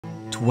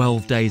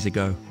12 days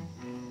ago,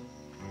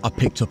 I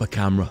picked up a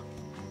camera.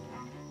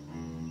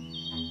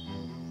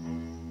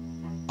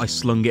 I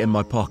slung it in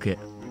my pocket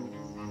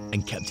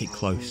and kept it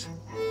close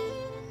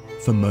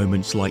for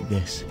moments like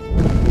this.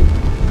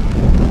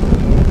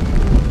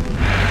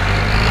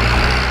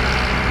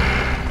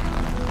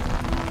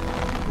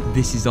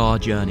 This is our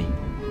journey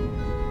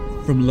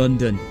from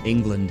London,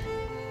 England,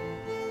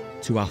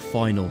 to our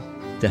final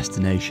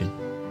destination,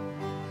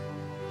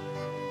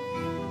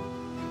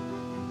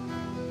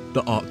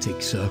 the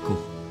Arctic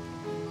Circle.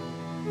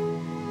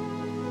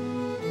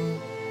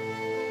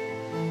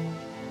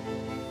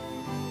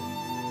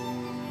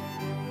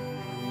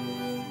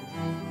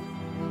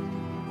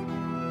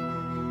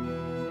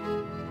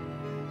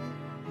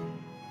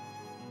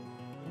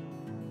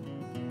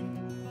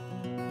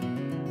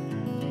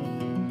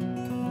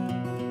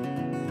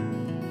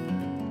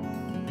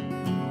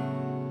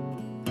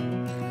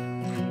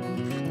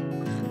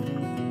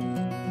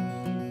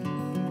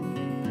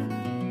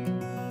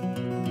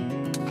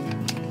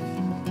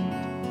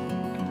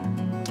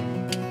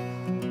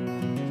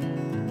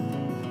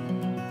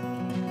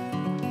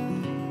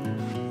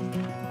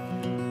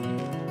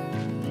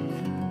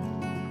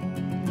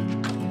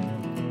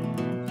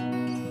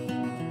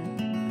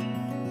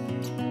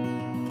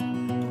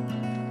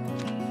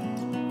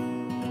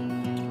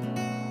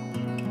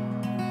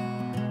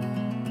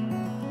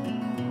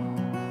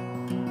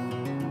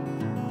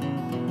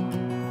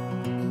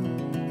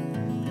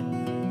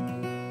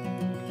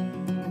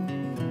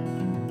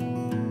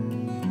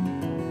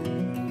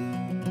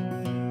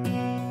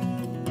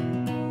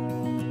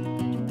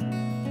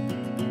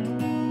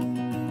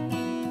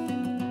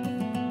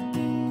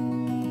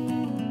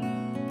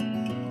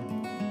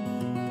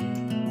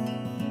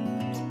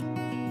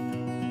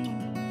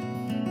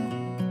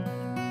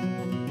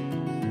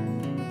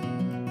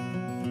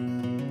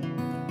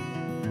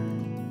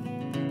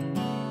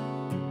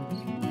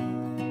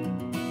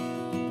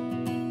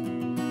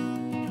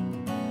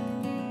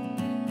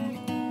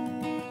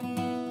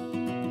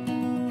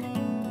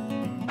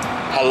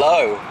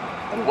 Hello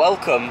and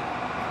welcome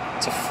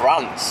to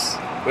France.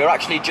 We're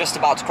actually just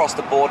about to cross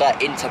the border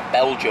into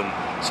Belgium,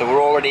 so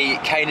we're already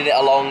caning it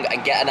along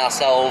and getting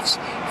ourselves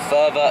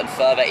further and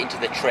further into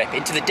the trip,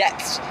 into the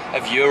depths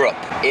of Europe.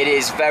 It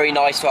is very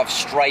nice to have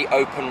straight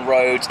open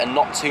roads and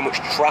not too much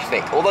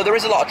traffic. Although there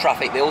is a lot of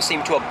traffic, they all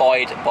seem to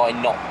abide by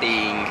not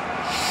being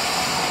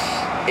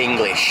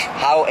English.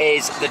 How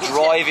is the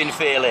driving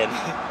feeling?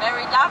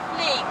 Very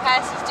lovely.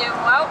 Percy's doing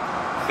well.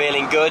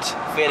 Feeling good,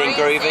 feeling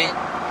groovy.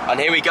 And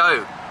here we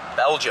go,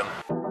 Belgium.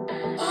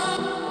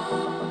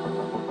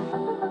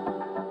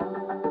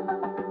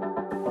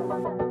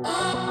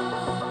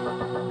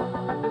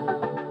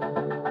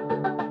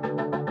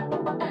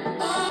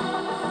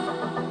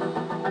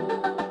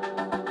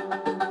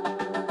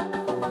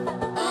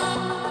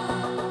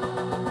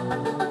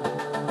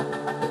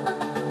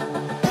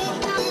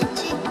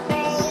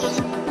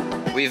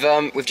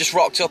 We've just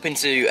rocked up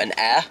into an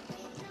Air.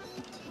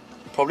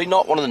 Probably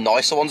not one of the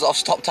nicer ones that I've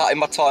stopped at in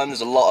my time.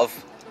 There's a lot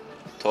of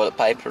toilet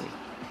paper and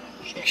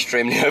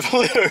extremely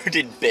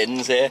overloaded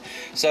bins here.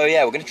 So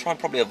yeah, we're going to try and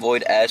probably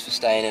avoid Airs for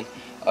staying in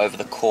over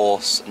the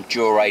course and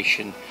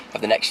duration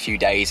of the next few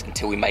days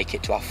until we make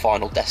it to our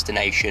final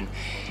destination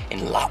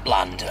in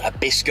Lapland,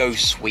 Abisko,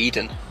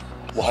 Sweden.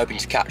 We're hoping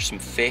to catch some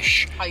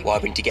fish. We're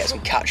hoping to get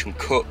some catch and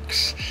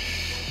cooks.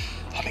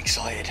 I'm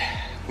excited.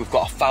 We've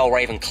got a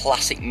Foulraven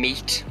Classic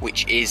meet,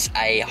 which is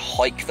a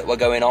hike that we're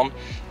going on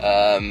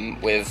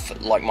with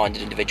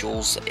like-minded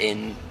individuals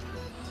in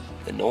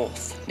the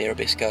north, near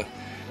Abisko.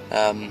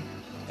 And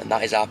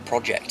that is our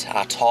project,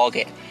 our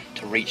target,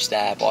 to reach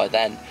there by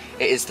then.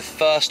 It is the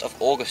 1st of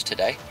August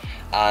today,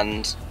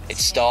 and it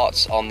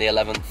starts on the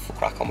 11th. We'll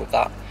crack on with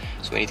that.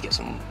 So we need to get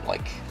some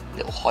like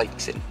little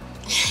hikes in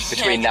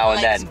between now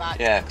and then.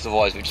 Yeah, because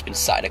otherwise we've just been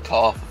sat in a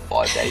car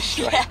for 5 days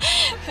straight. Yeah,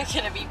 we're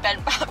gonna be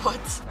bent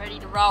backwards, ready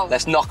to roll.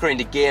 Let's knock her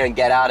into gear and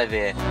get out of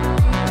here.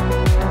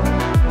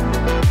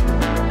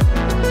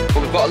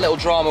 But we've got a little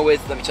drama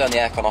with, let me turn the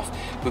aircon off.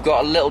 We've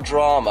got a little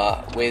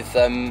drama with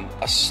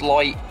a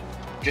slight,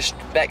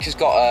 Bex has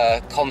got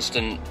a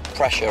constant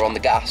pressure on the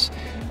gas,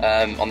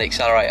 on the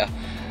accelerator.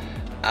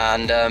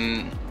 And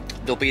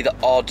there'll be the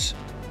odd,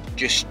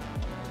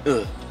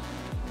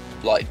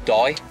 like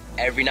die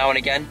every now and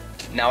again.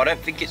 Now I don't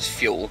think it's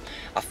fuel,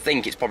 I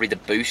think it's probably the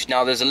boost.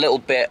 Now there's a little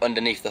bit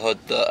underneath the hood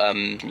that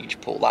you can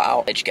just pull that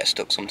out. They just get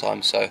stuck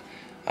sometimes, so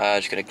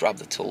just gonna grab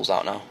the tools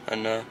out now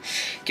and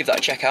give that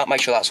a check out, make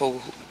sure that's all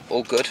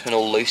good and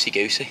all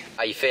loosey-goosey.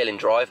 How you feeling,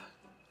 drive?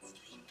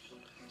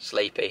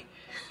 Sleepy.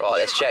 Right,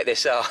 let's check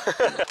this out.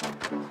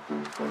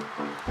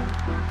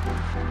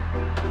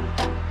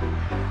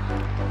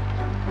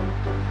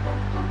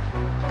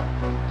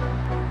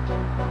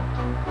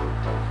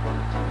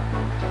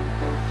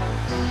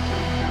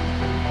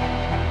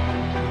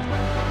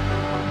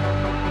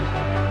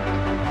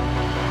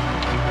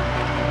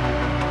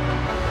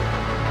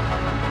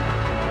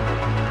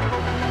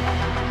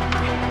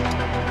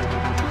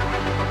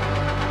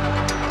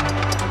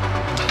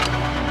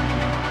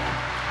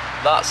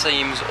 That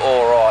seems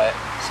alright.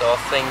 So I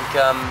think,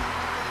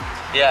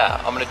 yeah,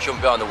 I'm going to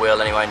jump behind the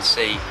wheel anyway and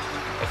see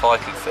if I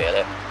can feel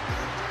it.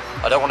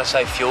 I don't want to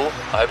say fuel,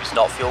 I hope it's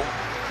not fuel,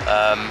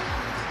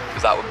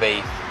 because that would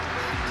be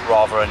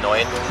rather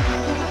annoying.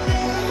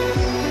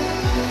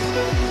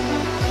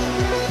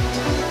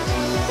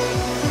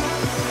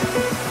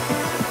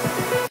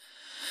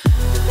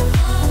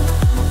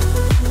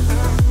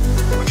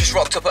 We've just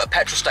rocked up at a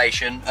petrol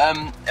station,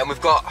 and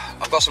I've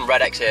got some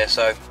Red X here,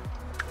 so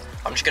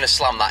I'm just going to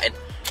slam that in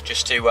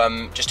just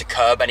to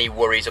curb any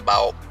worries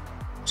about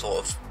sort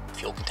of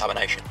fuel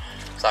contamination.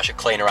 So that should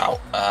clean her out,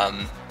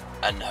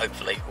 and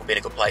hopefully we'll be in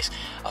a good place.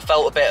 I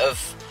felt a bit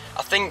of,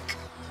 I think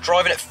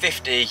driving at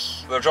 50,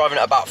 we were driving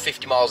at about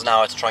 50 miles an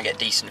hour to try and get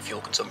decent fuel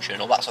consumption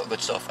and all that sort of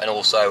good stuff, and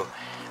also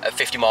at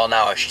 50 miles an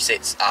hour she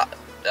sits at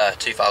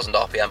 2000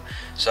 RPM,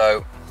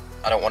 so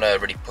I don't want to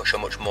really push her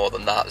much more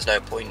than that. There's no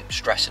point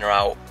stressing her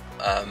out,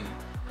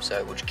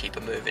 so we'll just keep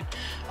her moving.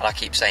 And I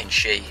keep saying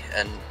she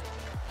and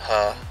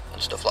her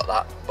and stuff like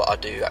that, but I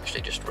do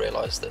actually just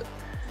realise that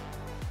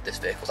this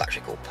vehicle's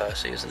actually called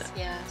Percy, isn't it?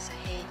 Yeah, it's a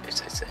he. It's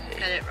a he.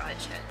 Get it right,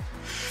 Shane.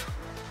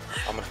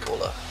 I'm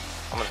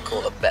gonna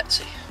call her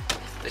Betsy.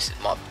 This is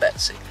my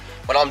Betsy.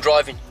 When I'm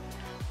driving,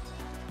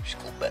 she's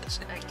called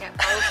Betsy. Don't get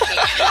bulky.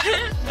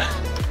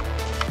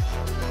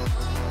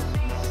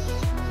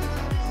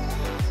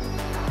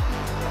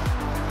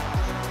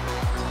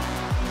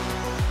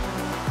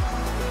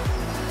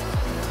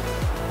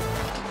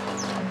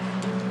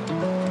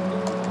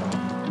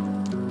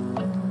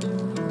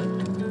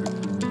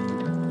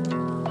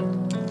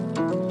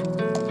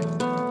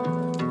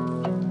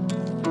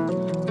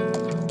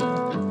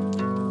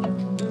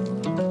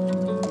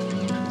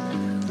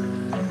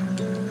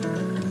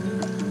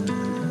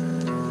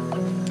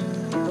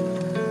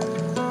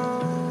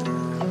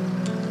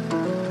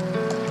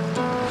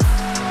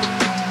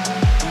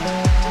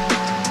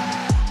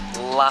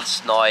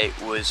 Last night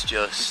was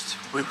just,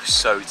 we were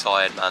so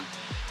tired, man.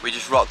 We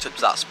just rocked up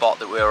to that spot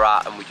that we were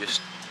at and we just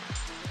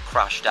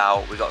crashed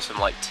out. We got some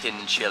like tin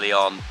chili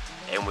on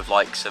in with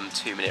like some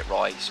 2-minute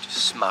rice, just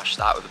smashed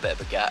that with a bit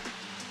of baguette,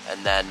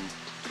 and then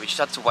we just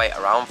had to wait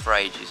around for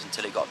ages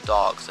until it got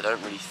dark, so I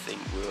don't really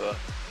think we were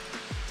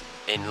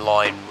in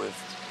line with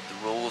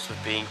the rules of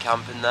being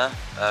camping there,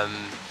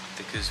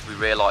 because we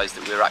realised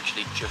that we were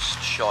actually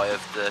just shy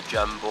of the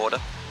German border.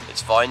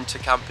 It's fine to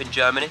camp in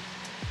Germany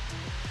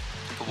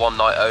for one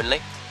night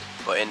only,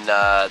 but in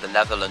the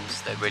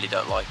Netherlands they really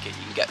don't like it.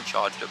 You can get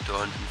charged up to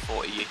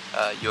 140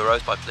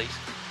 euros by police.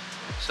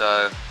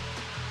 So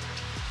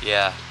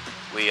yeah,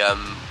 we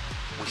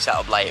set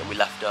up late and we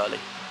left early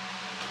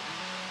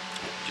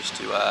just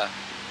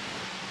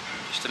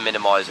to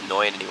minimise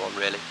annoying anyone,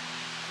 really.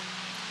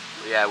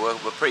 But yeah,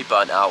 we're pretty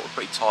burnt out, we're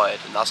pretty tired,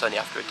 and that's only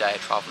after a day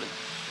of travelling.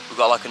 We've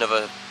got like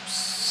another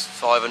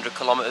 500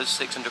 kilometres,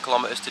 600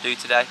 kilometres to do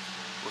today.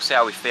 We'll see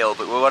how we feel,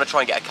 but we want to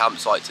try and get a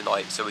campsite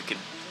tonight so we can,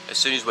 as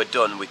soon as we're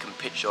done, we can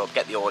pitch up,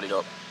 get the awning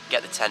up,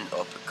 get the tent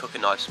up, cook a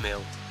nice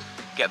meal,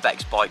 get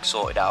Beck's bike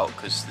sorted out,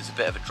 because there's a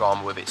bit of a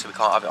drama with it, so we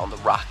can't have it on the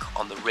rack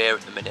on the rear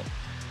at the minute,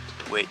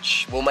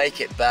 which will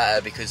make it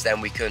better because then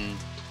we can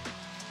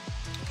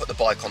put the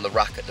bike on the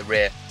rack at the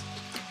rear.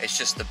 It's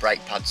just the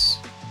brake pads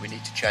we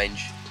need to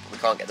change. We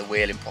can't get the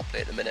wheel in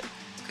properly at the minute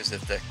because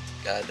of the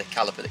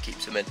caliper that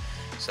keeps them in,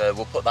 so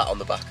we'll put that on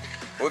the back.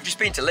 But we've just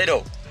been to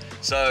Lidl,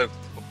 so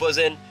we're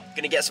buzzing,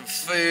 gonna get some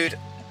food,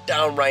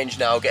 downrange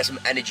now, get some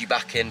energy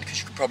back in, because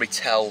you can probably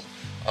tell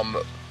I'm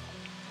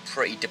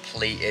pretty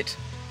depleted,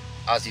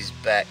 as is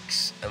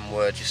Bex, and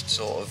we're just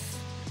we're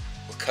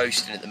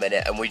coasting at the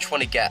minute, and we just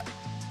want to get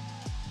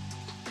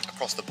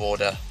across the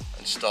border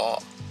and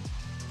start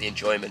the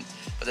enjoyment.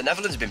 But the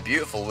Netherlands has been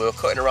beautiful. We were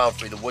cutting around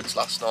through the woods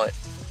last night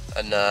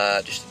and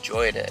just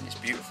enjoying it, and it's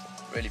beautiful,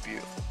 really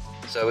beautiful.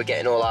 So we're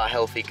getting all our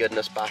healthy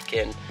goodness back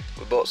in.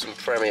 We bought some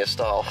Premier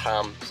style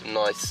ham, some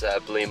nice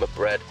bloomer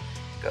bread,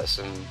 got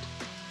some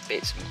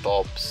bits and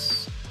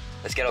bobs.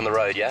 Let's get on the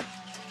road, yeah?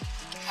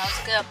 Sounds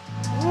good.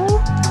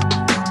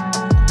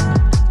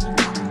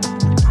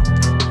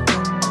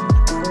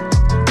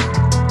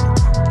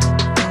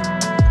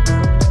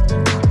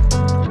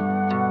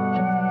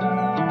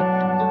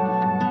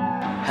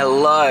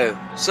 Hello.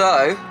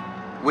 So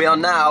we are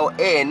now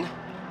in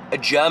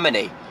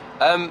Germany,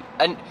 and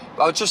I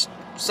was just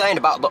saying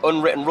about the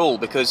unwritten rule,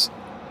 because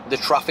the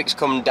traffic's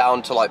come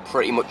down to like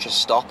pretty much a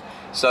stop.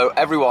 So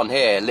everyone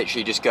here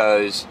literally just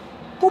goes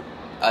boop,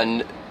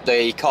 and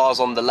the cars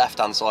on the left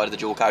hand side of the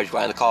dual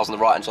carriageway and the cars on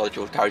the right hand side of the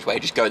dual carriageway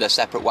just go their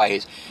separate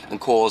ways and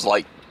cause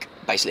like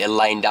basically a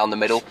lane down the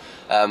middle.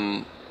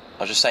 I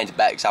was just saying to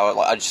Bex how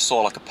I just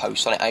saw like a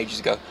post on it ages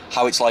ago,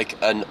 how it's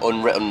like an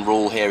unwritten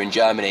rule here in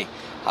Germany,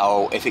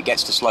 how if it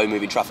gets to slow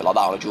moving traffic like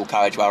that on a dual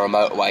carriageway or a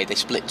motorway, they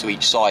split to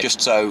each side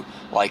just so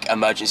like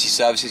emergency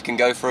services can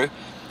go through,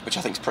 which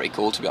I think is pretty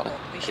cool, to be honest.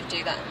 We should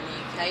do that in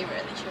the UK,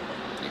 really, shouldn't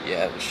we?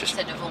 Yeah, it's just...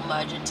 Instead of all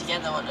merging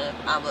together when an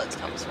ambulance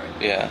comes through.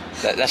 Yeah,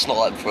 that's not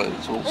like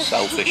it's all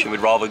selfish, and we'd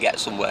rather get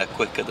somewhere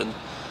quicker than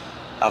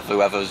have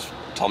whoever's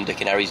Tom,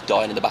 Dick and Harry's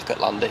dying in the back at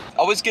Landy.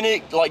 I was gonna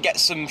like get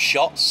some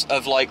shots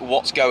of like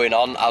what's going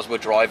on as we're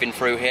driving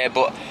through here,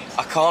 but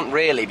I can't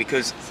really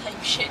because...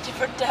 Same shit,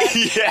 different day.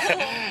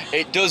 Yeah,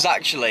 it does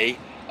actually.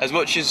 As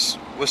much as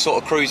we're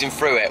sort of cruising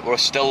through it, we're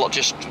still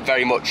just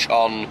very much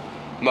on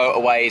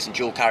motorways and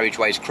dual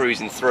carriageways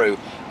cruising through.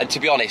 And to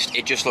be honest,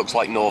 it just looks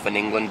like northern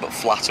England, but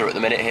flatter at the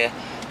minute here.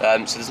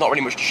 So there's not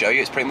really much to show you.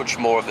 It's pretty much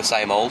more of the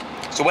same old.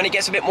 So when it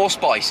gets a bit more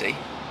spicy,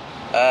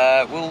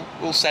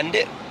 we'll send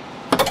it.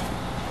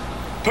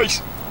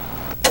 Peace.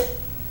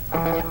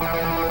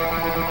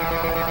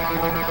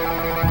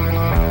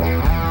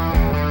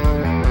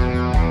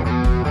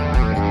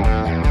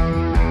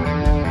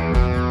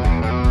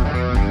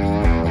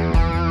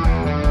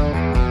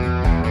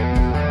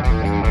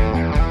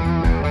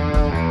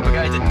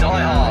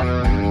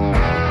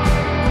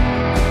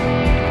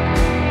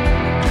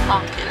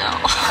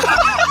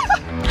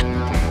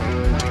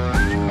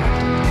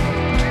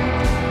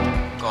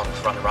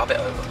 Run a rabbit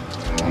over.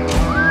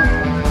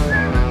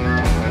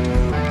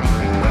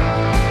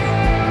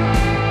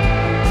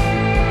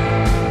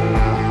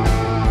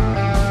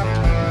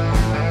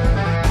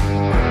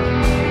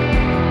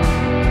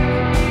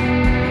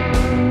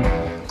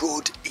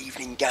 Good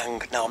evening,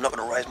 gang. Now I'm not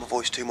going to raise my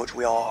voice too much.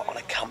 We are on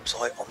a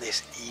campsite on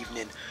this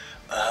evening,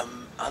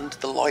 and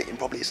the lighting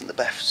probably isn't the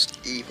best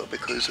either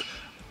because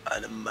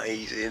an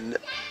amazing,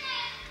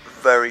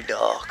 very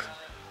dark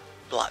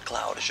black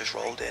cloud has just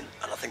rolled in,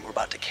 and I think we're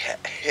about to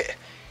get hit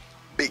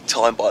big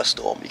time by a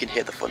storm. You can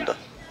hear the thunder.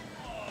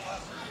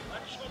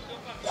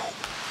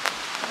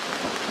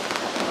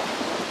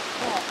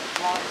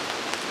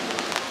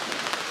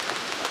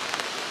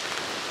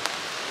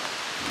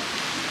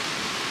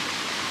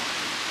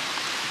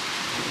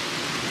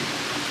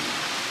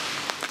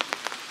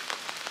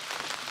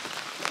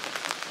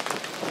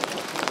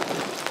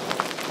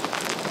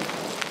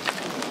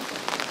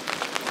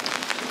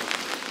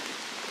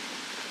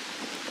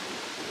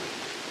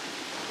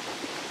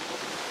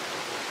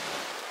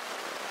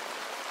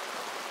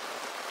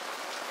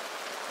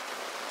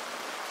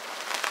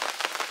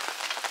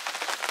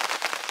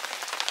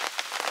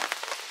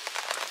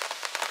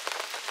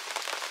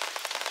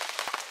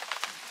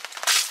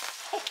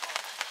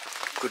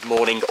 Good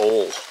morning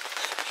all.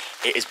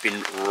 It has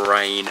been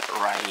rain.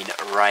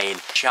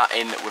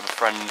 Chatting with a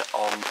friend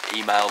on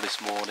email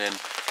this morning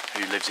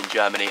who lives in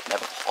Germany, and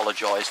they've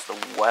apologised for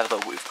the weather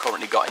we've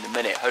currently got in the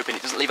minute, hoping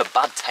it doesn't leave a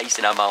bad taste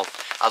in our mouth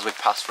as we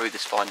pass through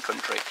this fine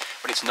country.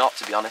 But it's not,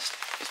 to be honest.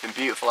 It's been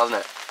beautiful, hasn't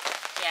it?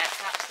 Yeah,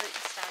 it's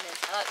absolutely stunning.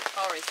 I like the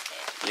forest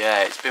here.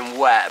 Yeah, it's been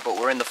wet, but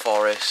we're in the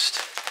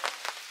forest.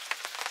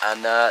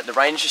 And the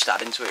rain's just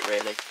adding to it,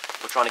 really.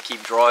 We're trying to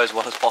keep dry as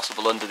well as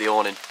possible under the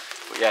awning.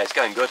 But yeah, it's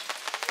going good.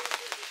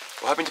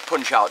 We're hoping to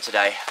punch out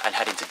today and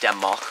head into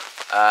Denmark.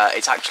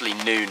 It's actually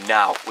noon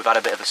now. We've had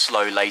a bit of a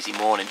slow, lazy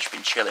morning, just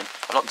been chilling.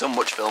 I've not done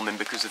much filming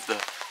because of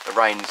the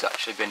rain's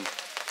actually been,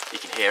 you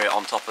can hear it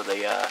on top of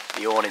the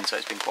awning, so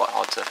it's been quite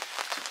hard to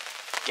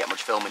get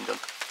much filming done.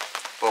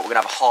 But we're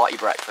gonna have a hearty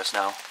breakfast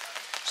now,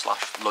 /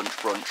 lunch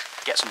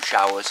brunch, get some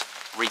showers,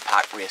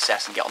 repack,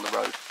 reassess and get on the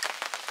road.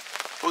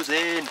 Who's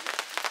in?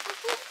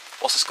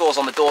 What's the scores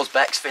on the doors,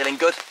 Bex? Feeling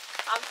good?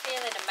 I'm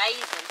feeling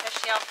amazing,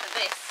 especially after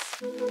this.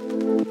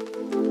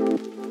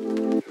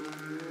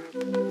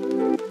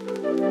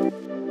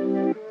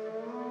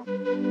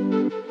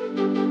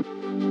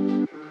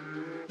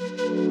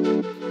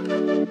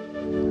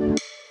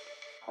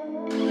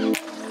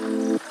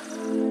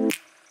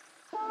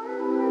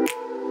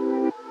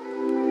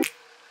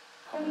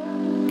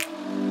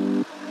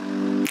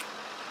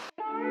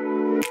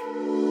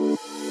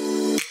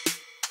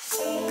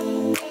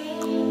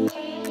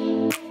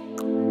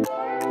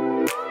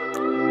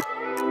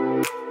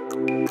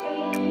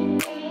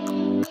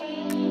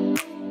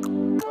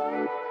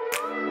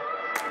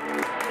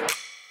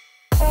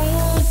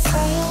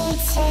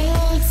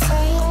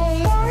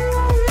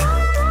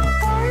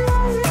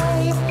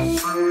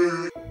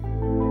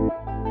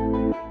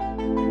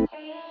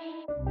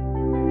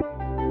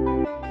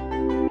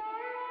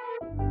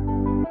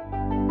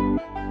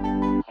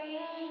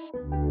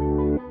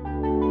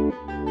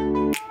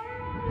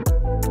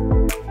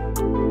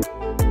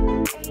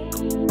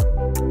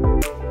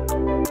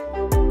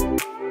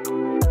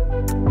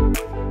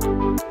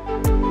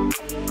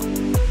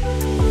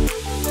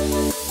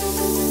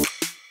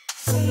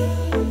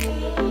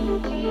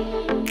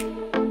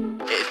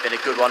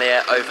 One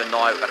here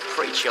overnight. We've had a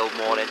pretty chilled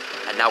morning,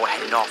 and now we're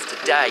heading off.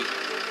 Today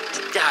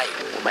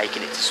we're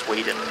making it to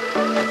Sweden.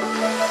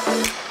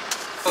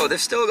 Oh,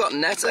 they've still got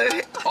Netto.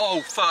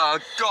 Oh,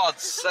 for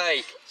God's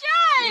sake!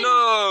 Jay!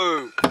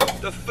 No,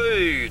 the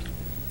food.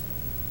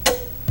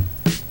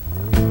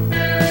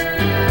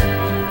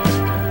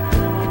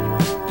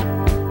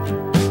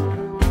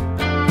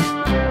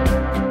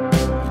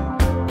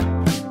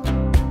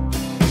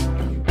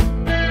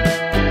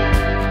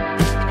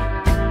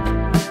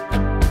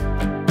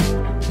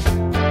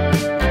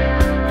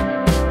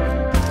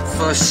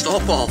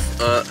 Stop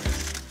off at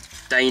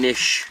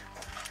Danish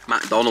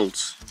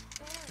McDonald's.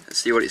 Let's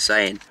see what it's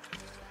saying.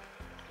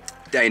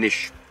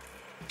 Danish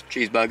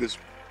cheeseburgers.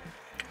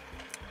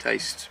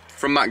 Taste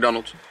from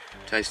McDonald's.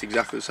 Taste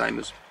exactly the same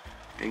as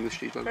English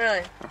cheeseburgers.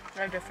 Really?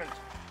 No difference.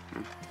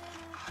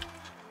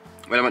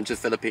 When I went to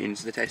the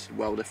Philippines, they tasted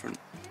well different.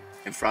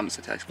 In France,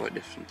 they taste quite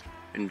different.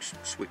 In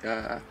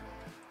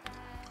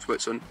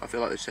Switzerland, I feel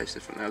like they taste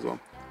different there as well.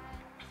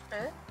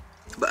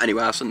 But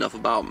anyway, that's enough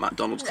about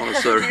McDonald's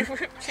connoisseur.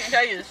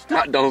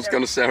 McDonald's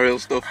connoisseur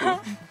stuff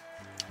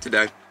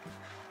today.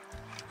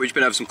 We've just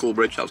been over some cool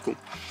bridge, that was cool.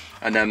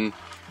 And then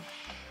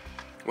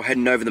we're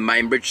heading over the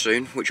main bridge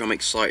soon, which I'm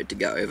excited to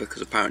get over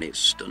because apparently it's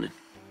stunning.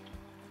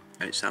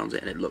 And it sounds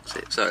it and it looks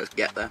it. So let's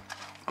get there.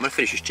 I'm gonna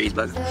finish this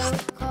cheeseburger.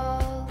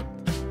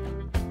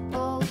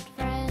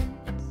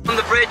 On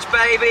the bridge,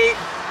 baby.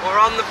 We're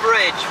on the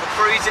bridge. We're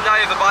cruising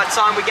over. By the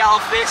time we get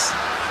off this,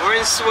 we're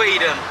in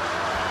Sweden.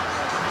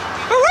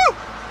 Woo-hoo!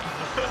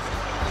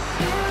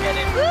 Get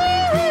in.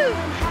 Woo-hoo!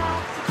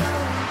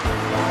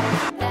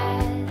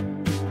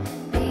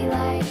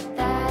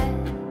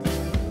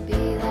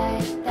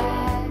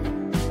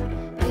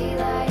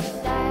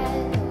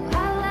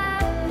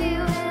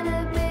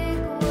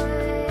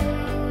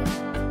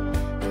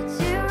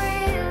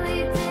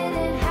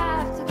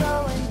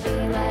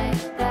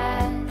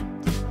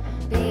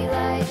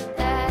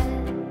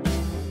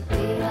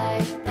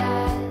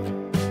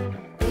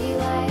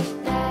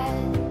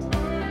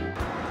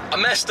 I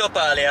messed up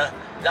earlier.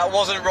 That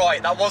wasn't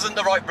right. That wasn't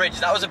the right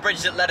bridge. That was a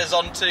bridge that led us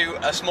onto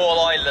a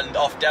small island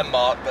off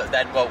Denmark, but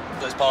then, well,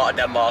 that's part of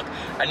Denmark.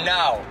 And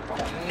now,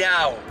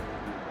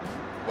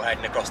 we're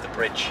heading across the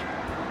bridge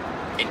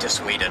into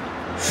Sweden.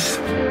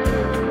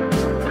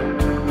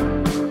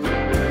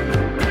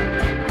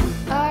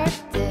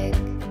 Arctic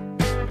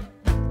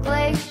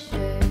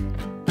glacier,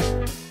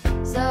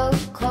 so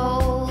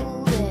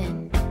cold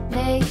in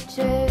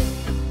nature.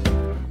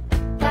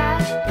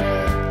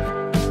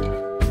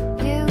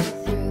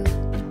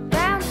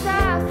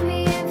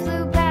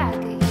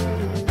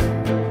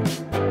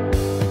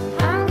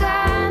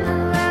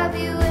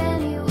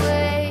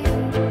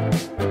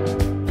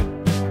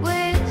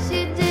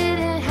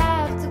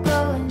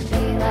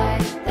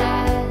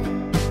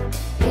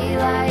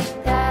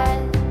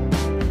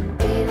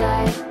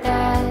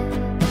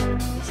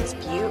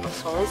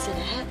 Isn't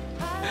it?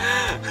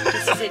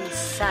 This is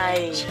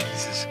insane.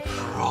 Jesus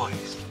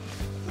Christ.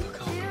 Look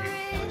how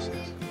beautiful this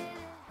is.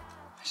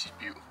 This is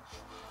beautiful.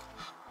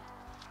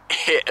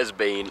 It has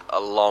been a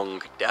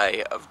long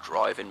day of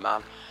driving,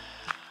 man.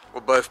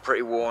 We're both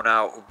pretty worn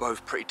out, we're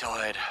both pretty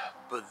tired,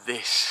 but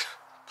this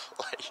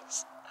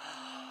place,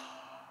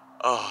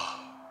 oh,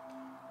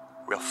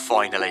 we are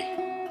finally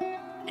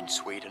in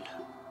Sweden,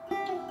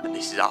 and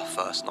this is our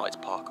first night's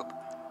park up.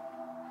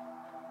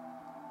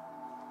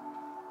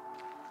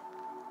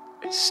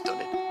 It's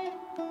stunning.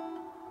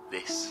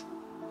 This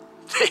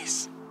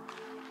is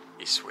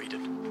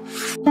Sweden.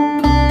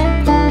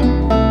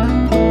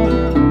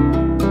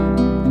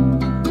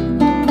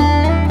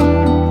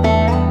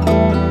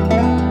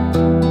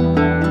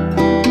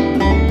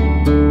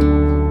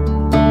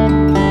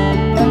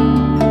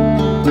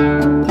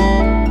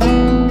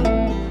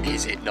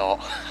 Is it not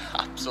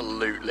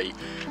absolutely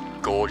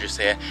gorgeous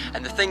here?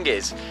 And the thing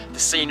is, the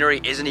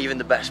scenery isn't even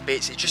the best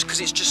bits. It's just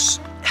because it's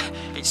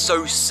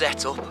so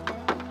set up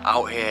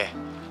out here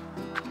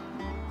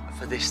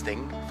for this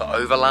thing, for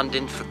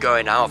overlanding, for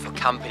going out, for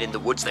camping in the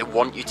woods. They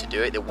want you to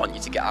do it. They want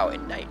you to get out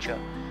in nature.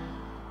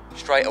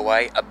 Straight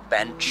away, a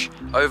bench.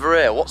 Over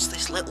here, what's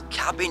this little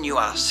cabin, you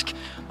ask?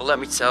 Well, let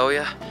me tell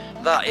you,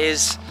 that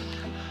is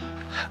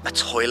a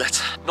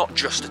toilet. Not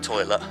just a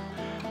toilet,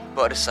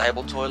 but a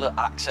disabled toilet.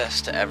 Access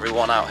to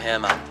everyone out here,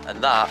 man.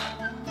 And that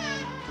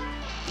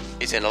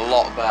is in a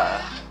lot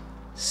better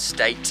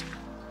state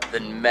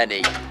than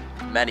many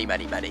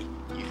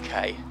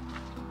UK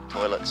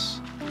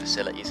toilets,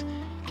 facilities,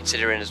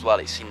 considering as well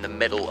it's in the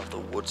middle of the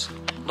woods.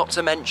 Not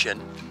to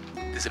mention,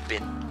 there's a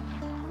bin.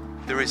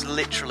 There is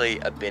literally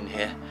a bin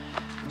here.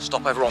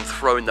 Stop everyone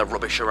throwing their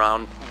rubbish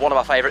around. One of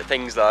my favourite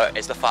things though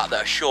is the fact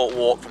that a short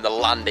walk from the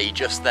landy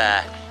just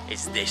there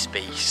is this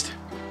beast.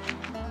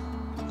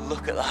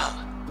 Look at that.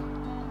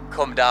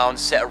 Come down,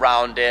 sit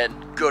around it,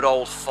 good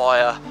old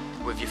fire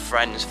with your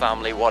friends,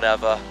 family,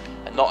 whatever.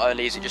 And not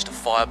only is it just a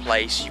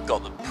fireplace, you've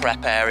got the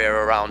prep area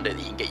around it that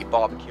you can get your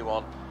barbecue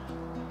on.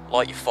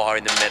 Light your fire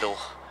in the middle,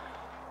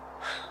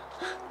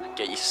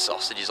 get your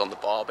sausages on the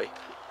barbie.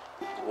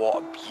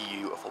 What a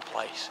beautiful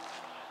place.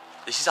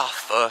 This is our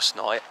first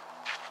night.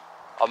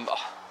 I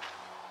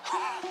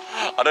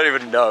don't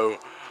even know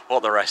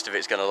what the rest of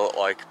it's going to look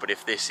like, but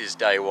if this is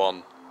day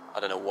one, I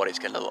don't know what it's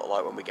going to look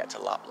like when we get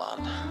to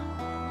Lapland.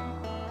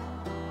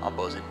 I'm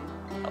buzzing.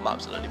 I'm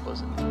absolutely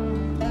buzzing.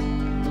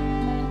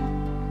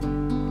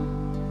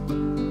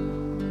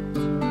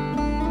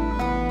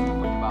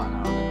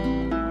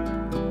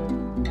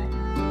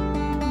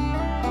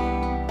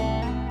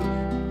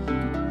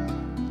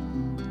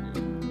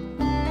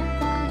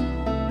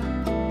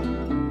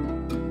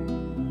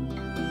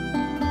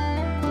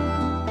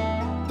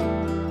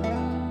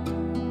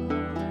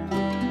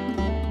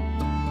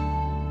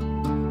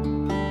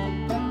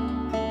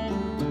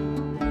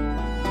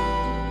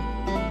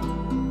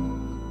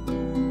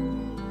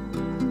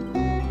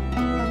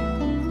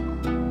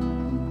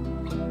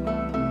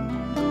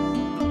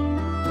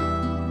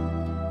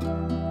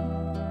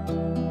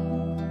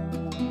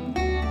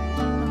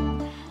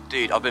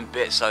 Dude, I've been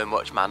bit so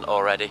much, man,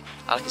 already. And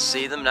I can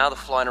see them now, they're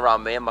flying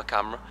around me and my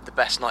camera. The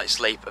best night's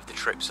sleep of the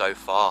trip so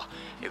far.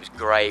 It was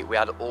great, we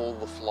had all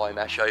the fly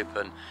mesh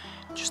open,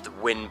 just the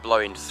wind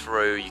blowing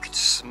through, you could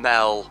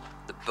smell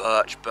the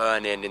birch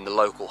burning in the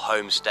local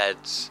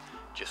homesteads,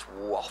 just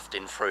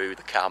wafting through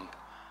the camp,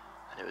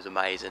 and it was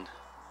amazing.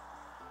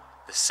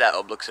 The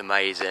setup looks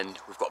amazing.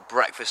 We've got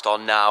breakfast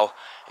on now,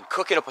 and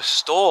cooking up a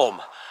storm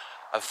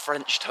of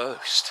French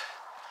toast,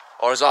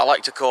 or as I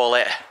like to call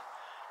it,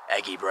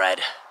 eggy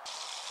bread.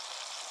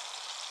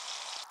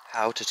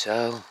 How to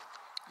tell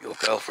your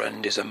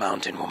girlfriend is a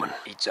mountain woman.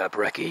 Eats her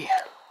brekkie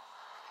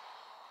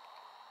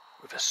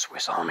with a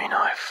Swiss Army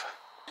knife.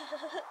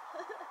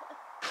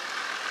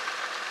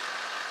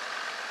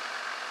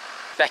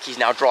 Becky's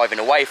now driving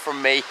away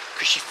from me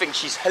because she thinks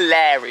she's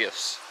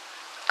hilarious.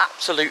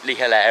 Absolutely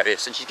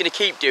hilarious, and she's going to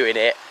keep doing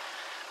it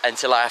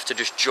until I have to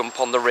just jump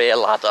on the rear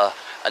ladder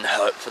and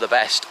hope for the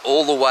best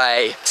all the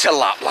way to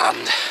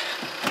Lapland.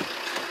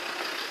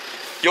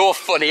 You're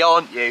funny,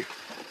 aren't you?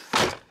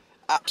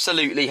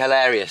 Absolutely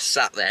hilarious,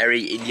 sat there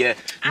eating your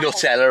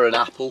Nutella and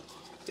apple.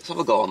 Let's have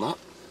a go on that.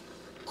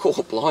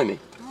 Oh, blimey.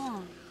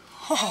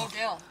 Oh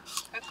dear.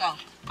 Good go.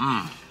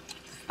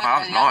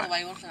 That's nice.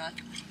 Way, wasn't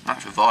it?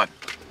 That's a vibe.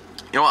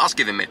 You know what that's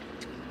giving me?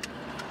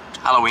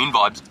 Halloween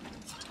vibes.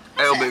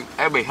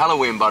 It'll be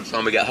Halloween by the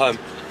time we get home.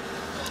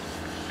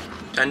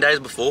 10 days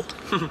before.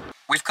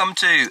 We've come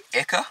to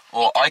Ica,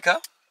 or Ica.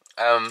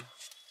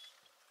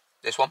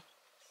 This one.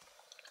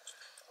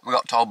 We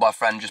got told by a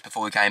friend just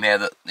before we came here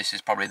that this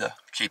is probably the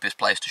cheapest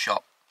place to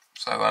shop.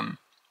 So,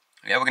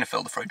 yeah, we're going to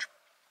fill the fridge.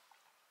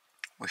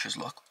 Wish us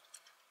luck.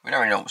 We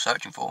don't really know what we're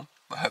searching for,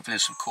 but hopefully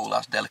there's some cool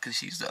ass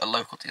delicacies that are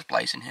local to this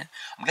place in here.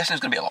 I'm guessing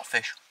there's going to be a lot of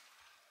fish.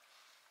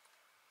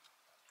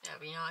 That'd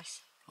be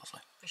nice.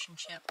 Lovely. Fish and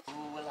chip.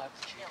 Ooh, we'll have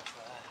chip.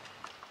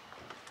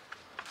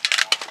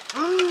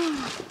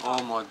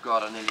 Oh my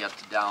god, I nearly had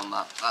to down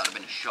that. That would have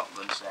been a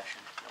shotgun session.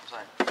 You know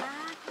what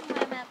I'm saying?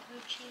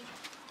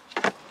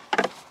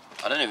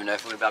 I don't even know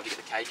if we're going to be able to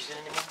get the cages in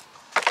anymore.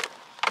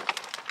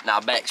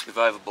 Now, Bex, we've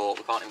overbought.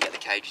 We can't even get the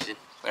cages in.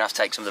 We're going to have to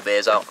take some of the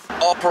beers out.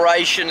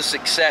 Operation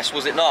success,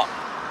 was it not?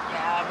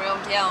 Yeah, real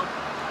deal.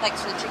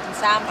 Thanks for the chicken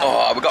sandwich.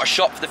 Oh, we got a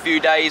shop for the few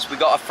days. We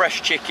got a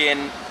fresh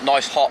chicken,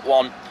 nice hot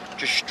one.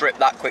 Just stripped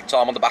that quick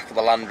time on the back of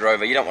the Land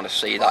Rover. You don't want to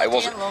see that. It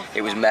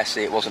was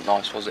messy. It wasn't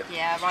nice, was it?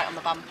 Yeah, right on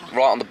the bumper.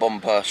 Right on the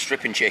bumper,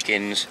 stripping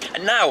chickens.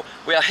 And now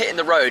we are hitting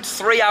the road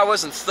 3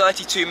 hours and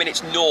 32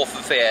 minutes north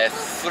of here,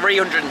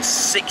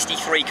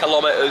 363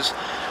 kilometres,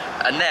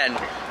 and then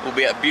we'll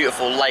be at a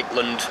beautiful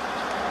Lakeland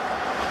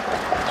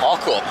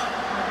park up.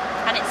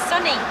 And it's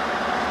sunny.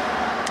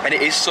 And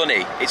it is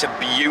sunny. It's a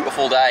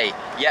beautiful day.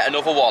 Yet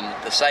another one,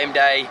 the same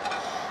day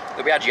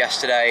that we had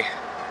yesterday,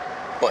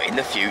 but in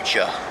the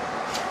future.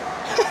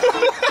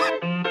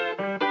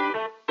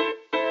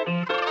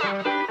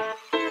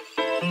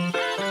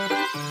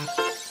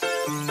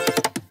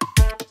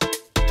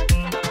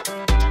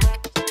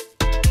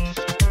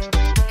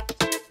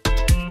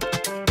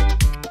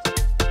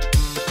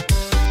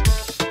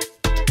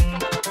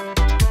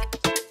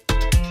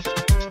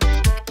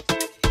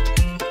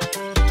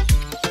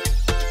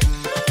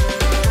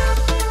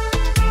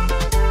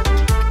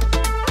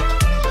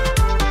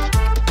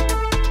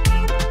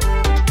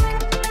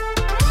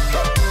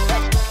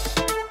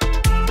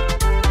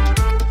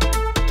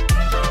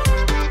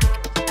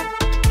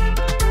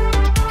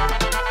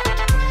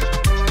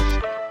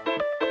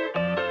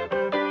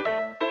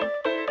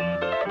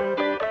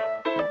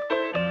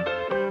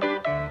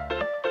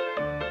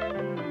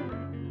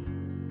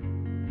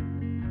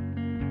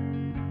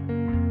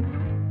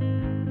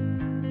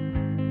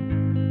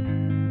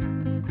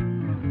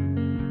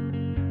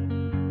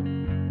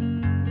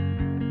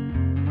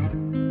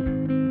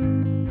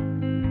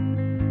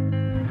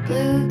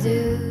 Blue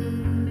dude,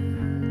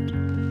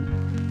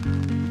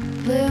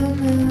 blue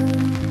moon,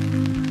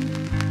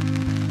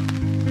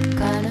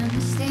 kind of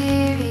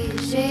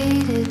mysterious,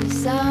 shaded with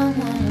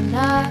someone I'm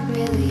not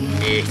really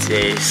in. It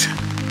is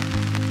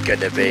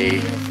gonna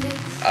be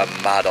a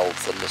mad old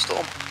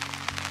thunderstorm.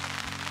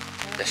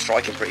 They're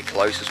striking pretty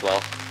close as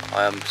well.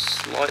 I am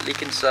slightly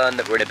concerned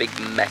that we're in a big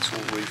metal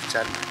roof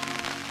tent.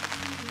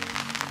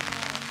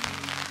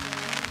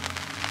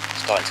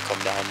 It's starting to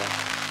come down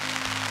now.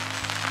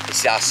 This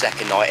is our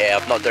second night here.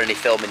 I've not done any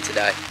filming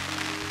today,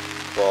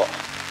 but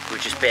we've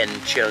just been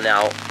chilling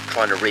out,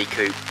 trying to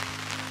recoup.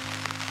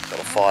 Got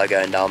a fire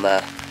going down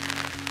there.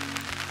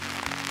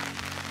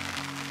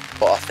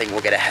 But I think we're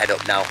going to head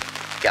up now,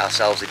 get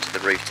ourselves into the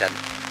roof tent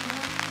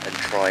and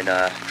try and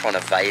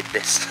evade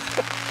this.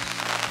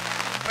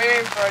 We're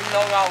in for a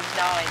long old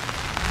night.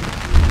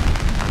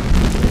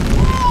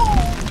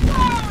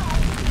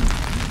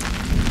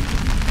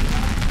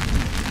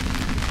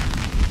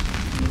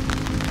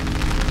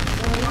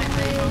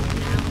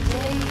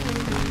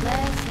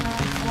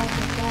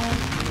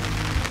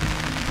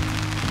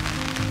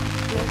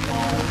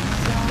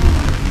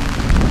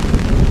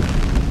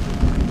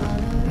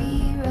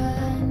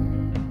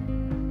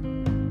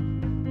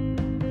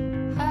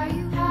 Are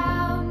you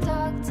hound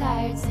dog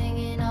tired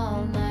singing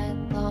all night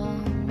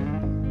long?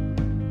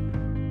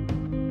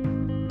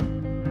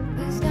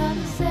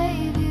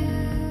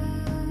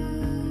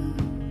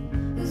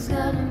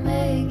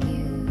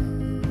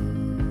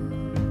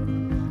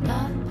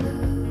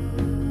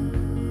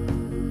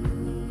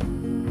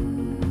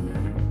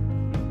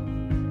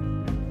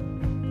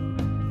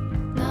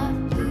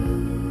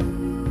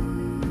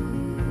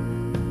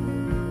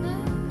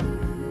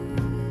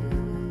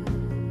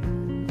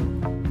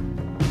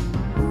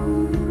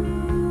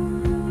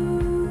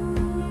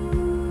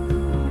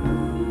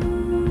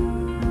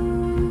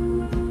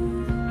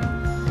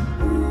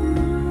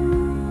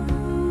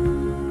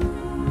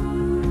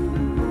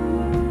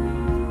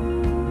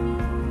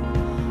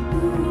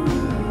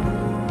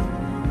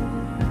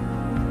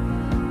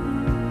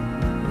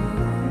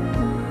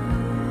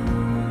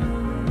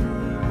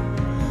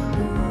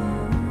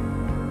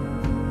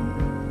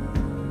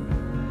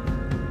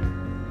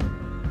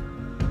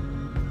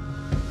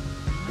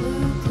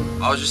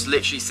 was just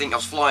literally thinking, I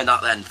was flying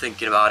that then,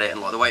 thinking about it,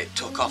 and like the way it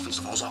took off and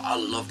stuff, I was like, I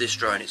love this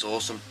drone, it's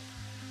awesome.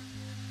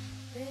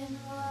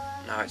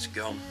 Now it's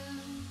gone.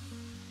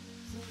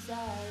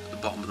 At the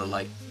bottom of the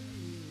lake.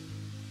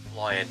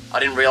 Flying. I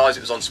didn't realise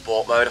it was on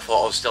sport mode, I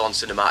thought I was still on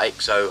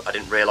cinematic, so I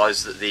didn't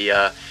realise that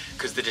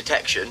because the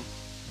detection,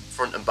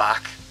 front and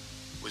back,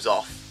 was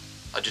off.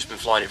 I'd just been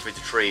flying it through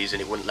the trees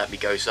and it wouldn't let me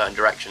go certain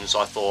directions, so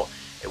I thought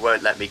it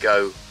won't let me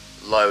go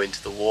low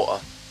into the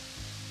water.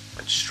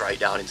 Went straight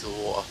down into the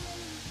water.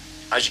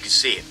 As you can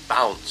see, it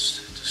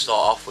bounced to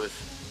start off with,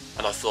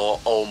 and I thought,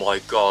 oh my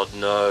god,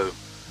 no.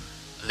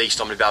 At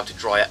least I'm going to be able to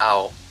dry it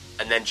out.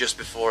 And then just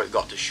before it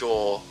got to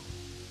shore,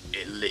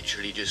 it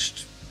literally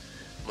just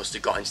must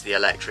have got into the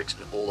electrics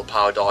and all the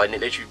power died, and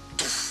it literally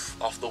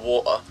poof, off the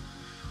water.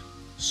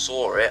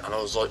 Saw it and I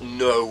was like,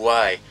 no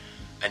way.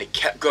 And it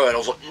kept going, I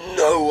was like,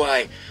 no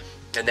way.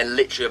 And then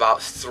literally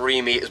about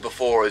 3 meters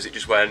before us, it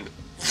just went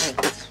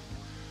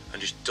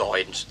and just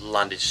died and just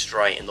landed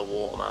straight in the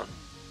water, man.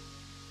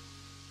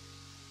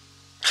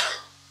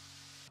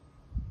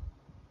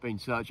 Been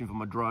searching for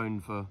my drone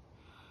for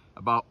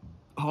about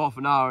half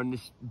an hour in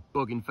this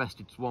bug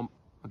infested swamp.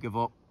 I give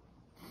up.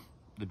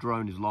 The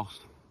drone is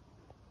lost.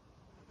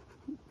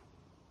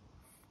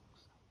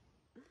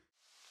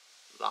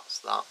 That's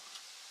that.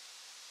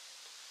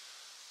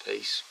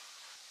 Peace.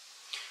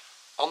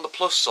 On the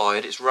plus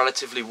side, it's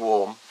relatively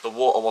warm, the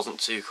water wasn't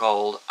too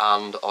cold,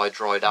 and I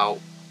dried out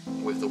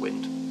with the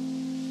wind.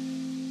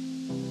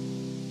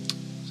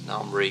 So now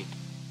I'm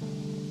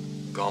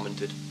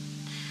re-garmented,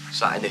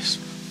 sat in this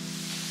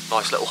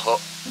nice little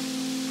hut,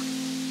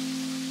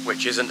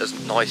 which isn't as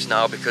nice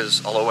now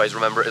because I'll always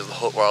remember it as the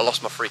hut where I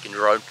lost my freaking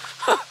drone.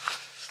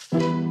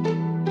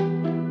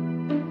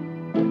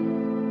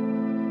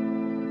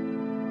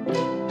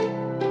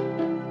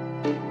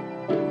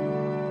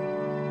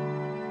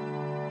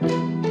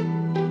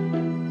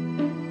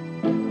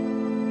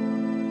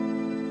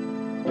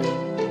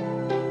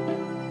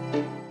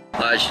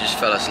 I actually just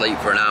fell asleep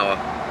for an hour,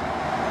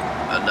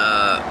 and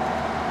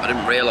I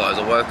didn't realise.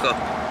 I woke up,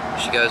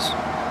 she goes,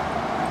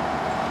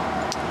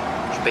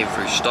 she's been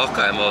through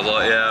Stockholm. I was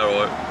like, yeah,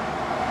 right.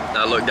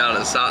 Now I look down at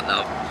the sat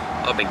nav,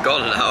 I've been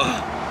gone an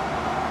hour.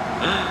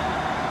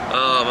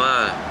 Oh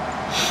man,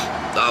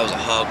 that was a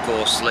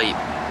hardcore sleep.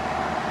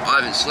 I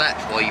haven't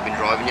slept while you've been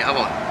driving yet, have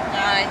I?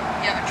 No,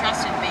 you haven't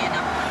trusted me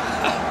enough.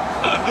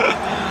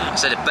 I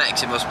said at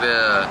Bex it must be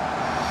a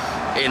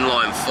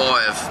inline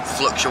 5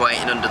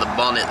 fluctuating under the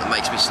bonnet that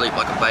makes me sleep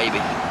like a baby.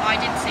 I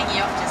didn't sing you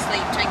off to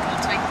sleep, twinkle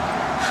twinkle.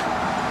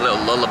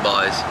 Little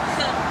lullabies.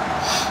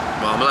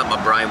 Well, I'm gonna let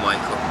my brain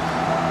wake up.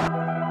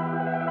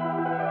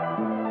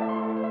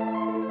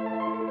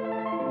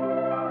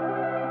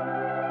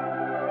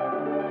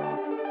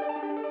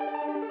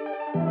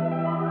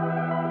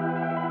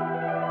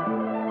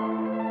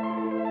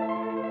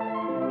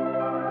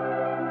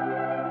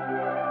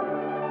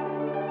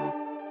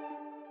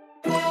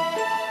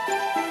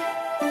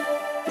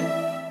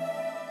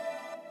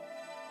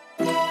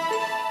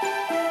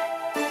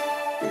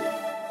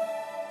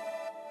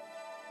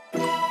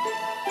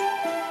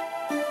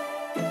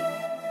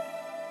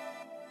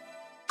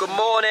 Good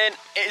morning,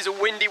 it is a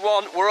windy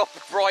one. We're up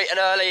bright and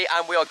early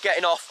and we are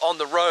getting off on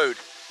the road.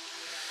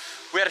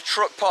 We had a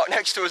truck parked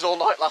next to us all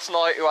night last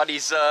night who had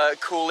his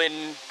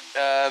cooling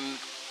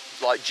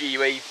like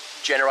GUE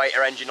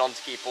generator engine on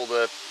to keep all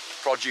the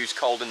produce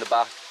cold in the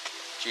back.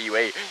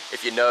 GUE,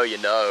 if you know, you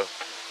know.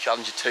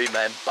 Challenger 2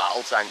 men,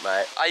 battle tank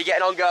mate. How you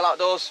getting on, girl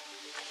outdoors?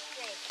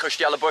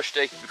 Cushy yellow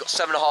bushty. We've got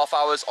 7.5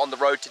 hours on the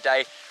road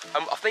today.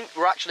 I think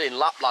we're actually in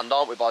Lapland,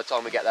 aren't we, by the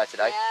time we get there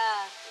today? Yeah.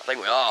 I think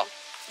we are.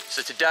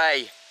 So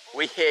today,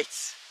 we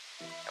hit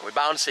and we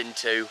bounce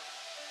into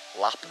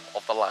lap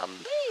of the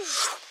land.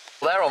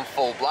 They're on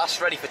full blast,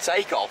 ready for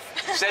takeoff.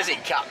 Says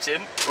it,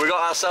 Captain. We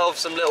got ourselves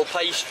some little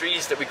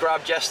pastries that we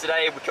grabbed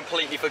yesterday. We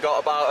completely forgot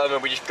about them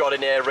and we just got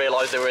in here,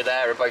 realised they were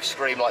there and both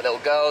screamed like little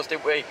girls,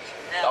 didn't we?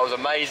 Yeah, that was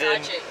amazing.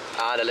 Tragic.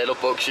 And a little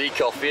Bucksheet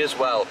coffee as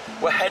well.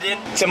 We're heading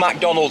to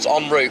McDonald's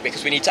en route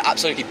because we need to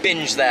absolutely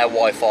binge their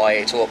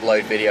Wi-Fi to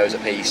upload videos a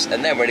piece,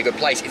 and then we're in a good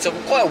place. It's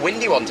quite a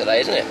windy one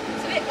today, isn't it?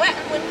 It's a bit wet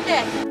and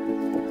windy.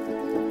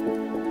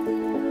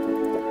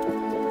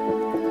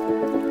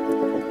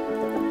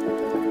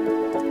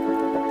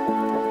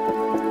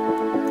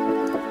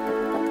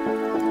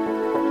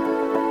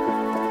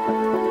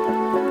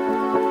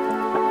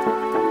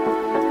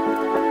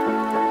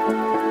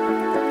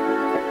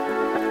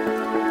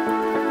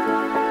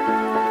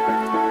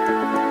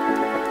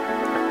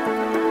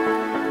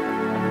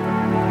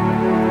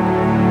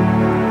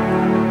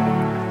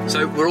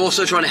 So we're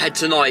also trying to head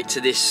tonight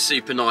to this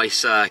super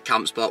nice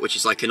camp spot, which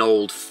is like an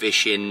old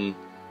fishing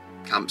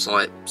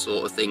campsite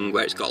sort of thing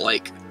where it's got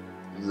like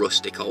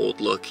rustic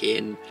old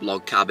looking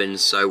log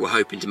cabins. So we're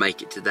hoping to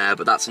make it to there,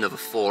 but that's another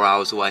 4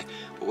 hours away.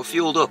 But we're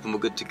fueled up and we're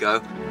good to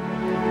go.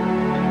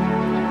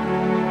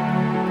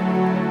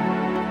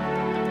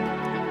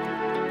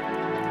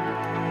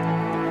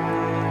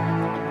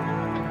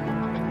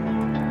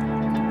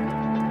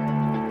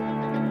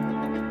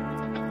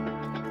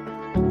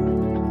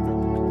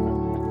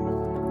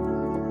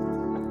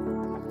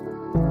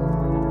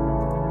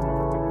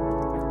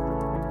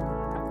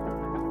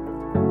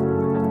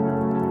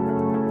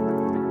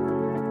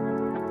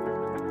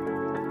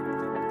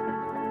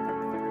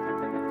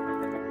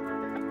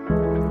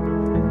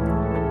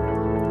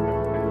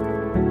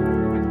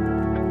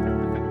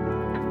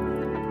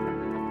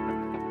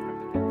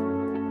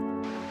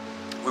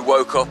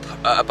 woke up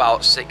at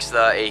about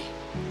 6:30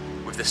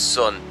 with the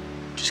sun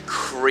just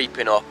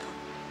creeping up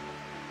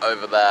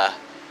over there.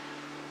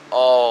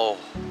 Oh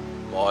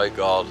my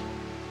god,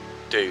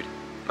 dude,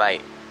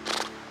 mate,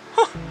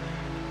 it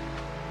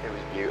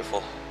was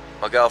beautiful.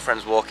 My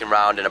girlfriend's walking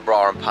around in a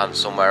bra and pants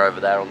somewhere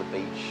over there on the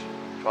beach,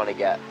 trying to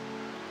get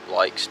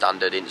like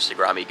standard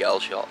Instagrammy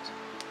girl shots.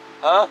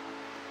 Huh?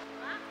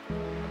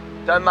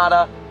 Don't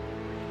matter.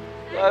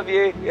 Love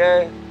you,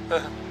 yeah.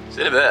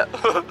 See in a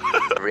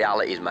bit.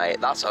 Realities, mate,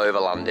 that's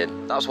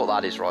overlanding. That's what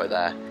that is right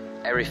there.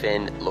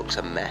 Everything looks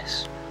a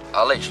mess.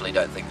 I literally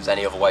don't think there's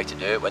any other way to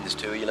do it when there's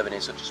two of you living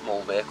in such a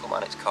small vehicle,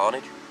 man. It's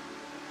carnage.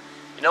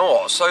 You know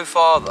what? So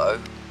far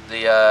though,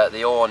 the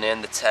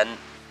awning, the tent,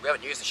 we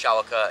haven't used the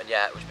shower curtain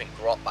yet, which has been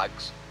grot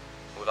bags.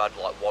 We've had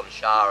like one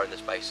shower in the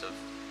space of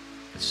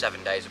the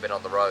 7 days we've been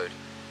on the road.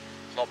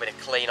 It's not been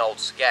a clean old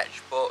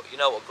sketch, but you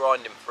know what,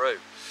 grinding through.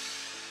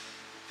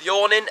 The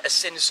awning has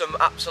seen some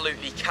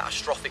absolutely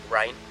catastrophic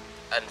rain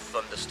and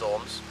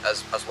thunderstorms,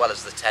 as well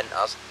as the tent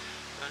has.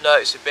 I've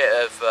noticed a bit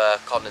of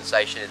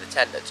condensation in the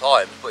tent at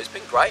times, but it's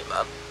been great,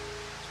 man.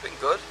 It's been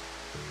good.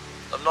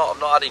 I'm not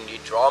had any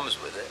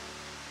dramas with it.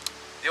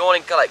 The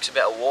awning collects a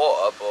bit of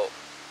water, but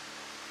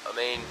I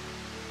mean,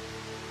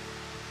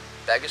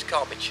 beggars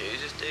can't be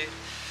choosers, dude.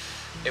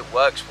 It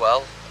works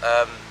well,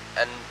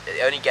 and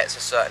it only gets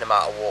a certain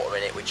amount of water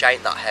in it, which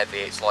ain't that heavy.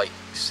 It's like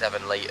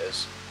 7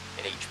 litres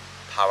in each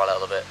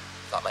parallel of it,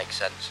 if that makes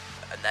sense.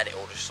 And then it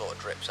all just sort of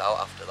drips out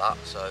after that,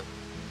 so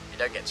you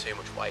don't get too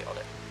much weight on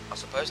it. I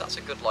suppose that's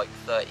a good like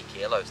 30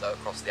 kilos though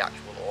across the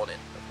actual awning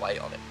of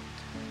weight on it.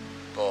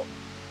 But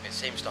it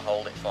seems to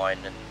hold it fine,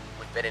 and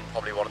we've been in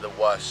probably one of the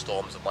worst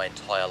storms of my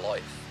entire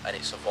life, and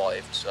it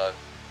survived, so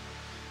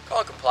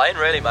can't complain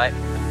really, mate.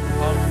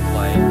 Can't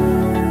complain.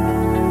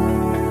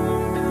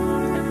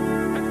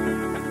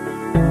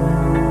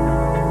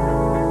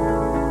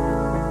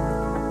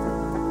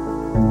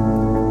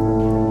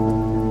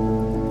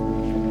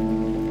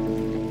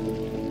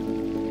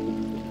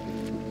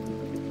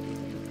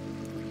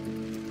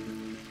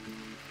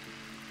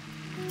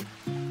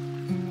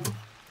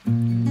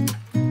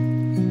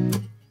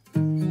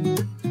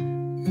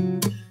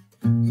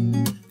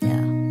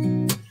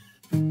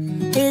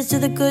 Here's to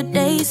the good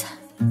days,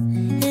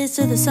 here's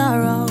to the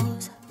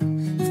sorrows.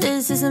 If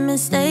this is a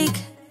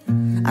mistake,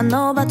 I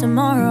know about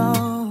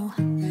tomorrow.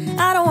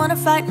 I don't wanna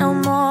fight no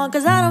more,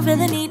 cause I don't feel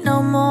the need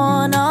no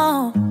more,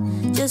 no.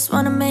 Just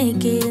wanna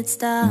make it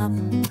stop.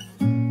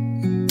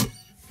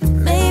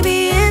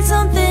 Maybe it's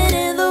something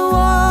in the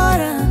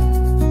water,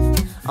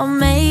 or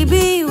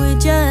maybe we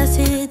just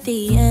hit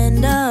the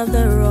end of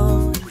the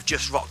road.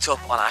 Just rocked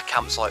up on our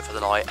campsite for the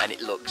night, and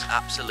it looks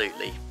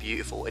absolutely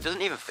beautiful. It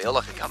doesn't even feel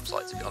like a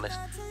campsite, to be honest.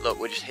 Look,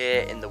 we're just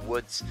here in the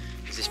woods.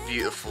 There's this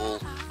beautiful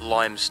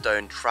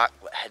limestone track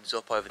that heads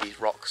up over these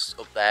rocks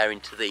up there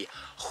into the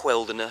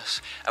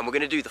wilderness, and we're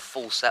going to do the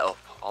full setup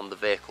on the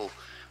vehicle.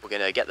 We're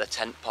going to get the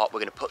tent pot, we're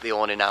going to put the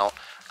awning out,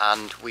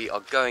 and we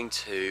are going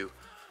to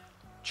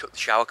chuck the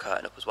shower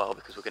curtain up as well,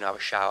 because we're going to have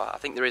a shower. I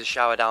think there is a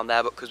shower down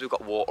there, but because we've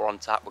got water on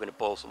tap, we're going to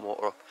boil some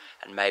water up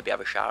and maybe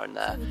have a shower in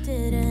there.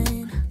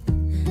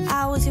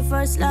 I was your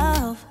first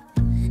love,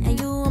 and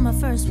you were my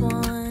first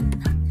one.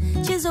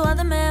 Chisel all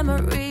the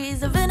memories,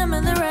 the venom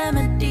and the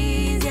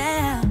remedies,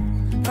 yeah.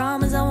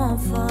 Promise I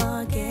won't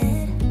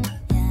forget,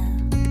 yeah.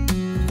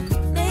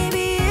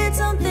 Maybe it's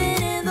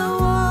something in the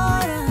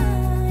water,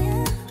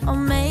 yeah. Or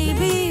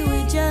maybe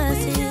we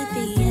just hit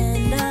the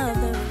end of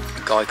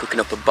the... A guy cooking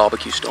up a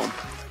barbecue storm.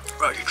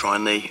 Right, you're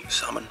trying the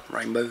salmon,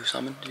 rainbow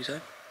salmon, did you say?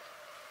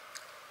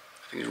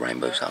 I think it's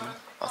rainbow salmon.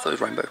 I thought it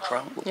was rainbow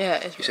trout. Yeah,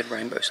 it is. You said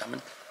rainbow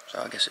salmon.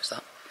 So I guess it's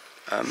that,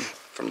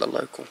 from the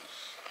local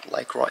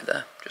lake right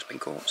there, just been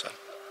caught, so.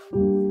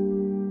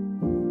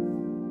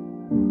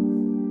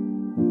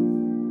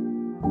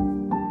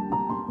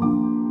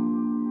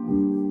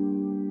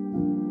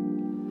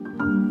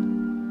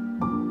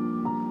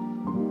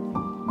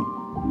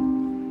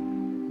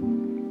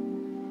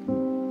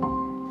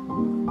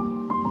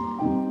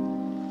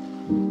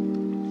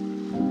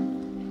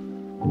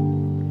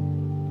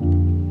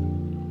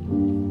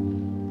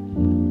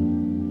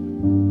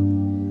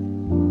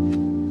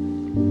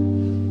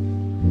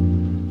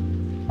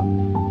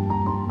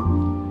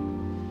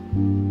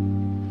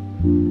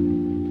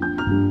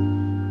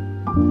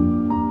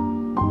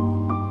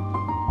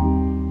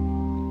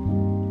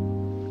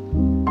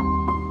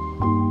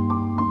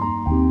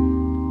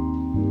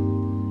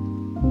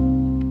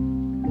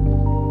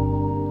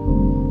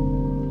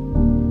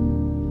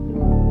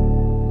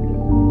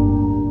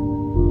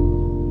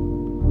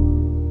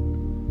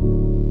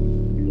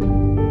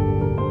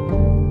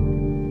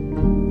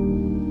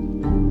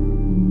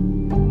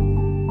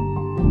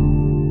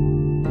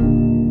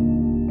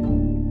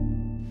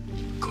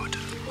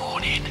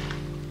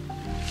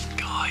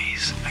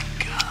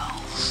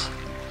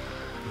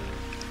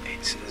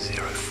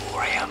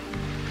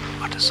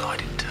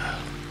 decided to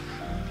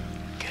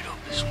get up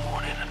this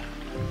morning and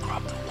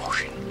grab the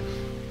washing.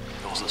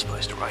 It wasn't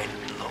supposed to rain,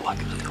 it didn't look like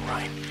it was going to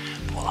rain,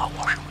 but all that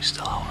washing was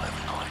still out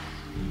overnight.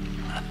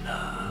 And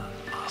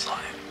I was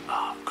like,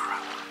 oh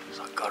crap.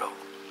 So I got up,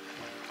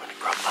 went to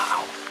grab that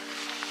out,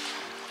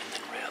 and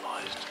then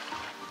realised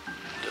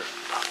that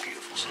that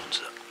beautiful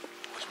sunset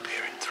was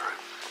peering through.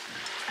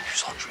 She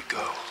was on, should we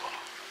go?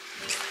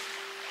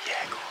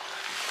 Yeah, go on,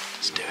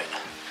 let's do it.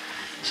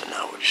 So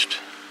now we're just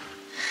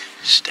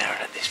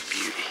staring at this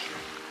beauty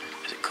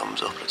as it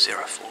comes up at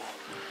 04,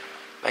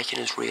 making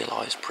us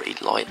realise pretty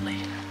lightly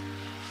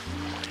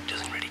that it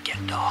doesn't really get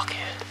dark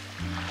here.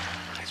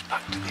 It's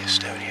back to the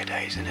Estonia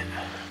days, isn't it?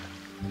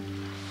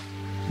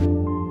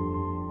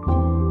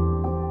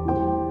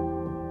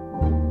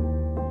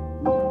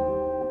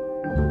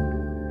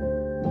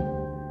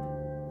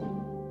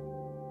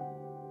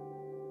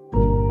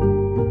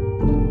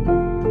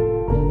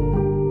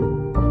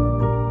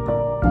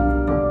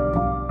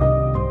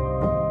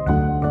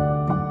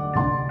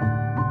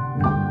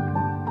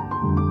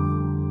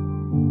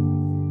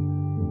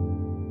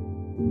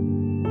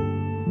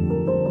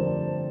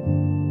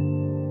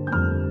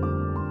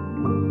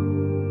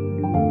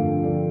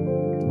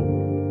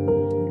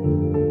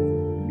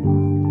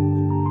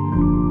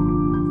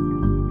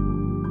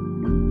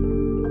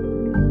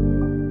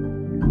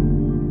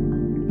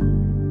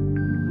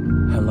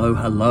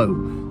 Hello.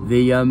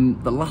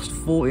 The last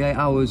 48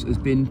 hours has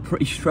been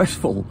pretty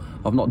stressful.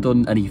 I've not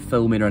done any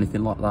filming or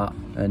anything like that,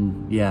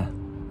 and yeah,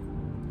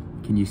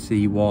 can you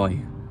see why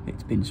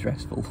it's been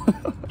stressful?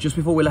 Just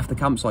before we left the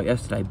campsite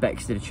yesterday,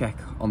 Bex did a check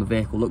on the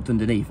vehicle, looked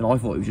underneath, and I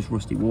thought it was just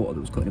rusty water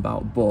that was cutting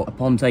about, but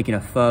upon taking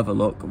a further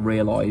look,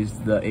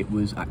 realised that it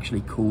was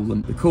actually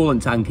coolant. The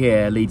coolant tank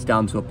here leads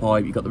down to a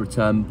pipe. You've got the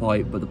return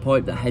pipe, but the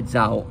pipe that heads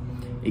out,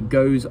 it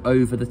goes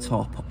over the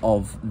top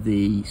of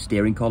the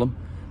steering column,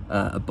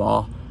 a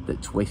bar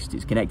that twists.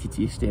 It's connected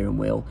to your steering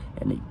wheel,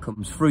 and it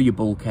comes through your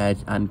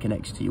bulkhead and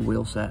connects to your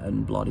wheel set,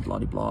 and blah blah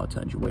blah blah,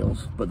 turns your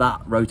wheels. But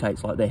that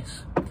rotates like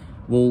this.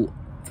 Well,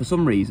 for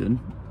some reason,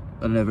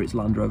 I don't know if it's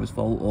Land Rover's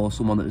fault or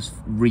someone that has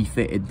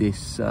refitted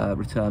this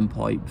return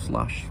pipe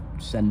slash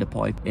sender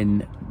pipe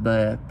in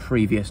the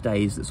previous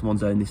days that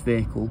someone's owned this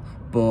vehicle,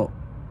 but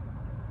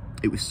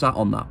it was sat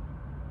on that.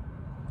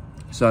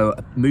 So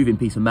a moving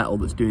piece of metal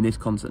that's doing this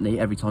constantly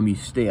every time you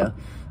steer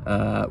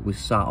was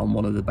sat on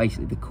one of the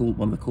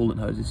one of the coolant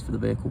hoses for the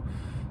vehicle.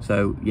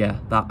 So yeah,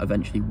 that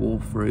eventually wore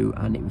through,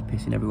 and it was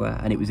pissing everywhere,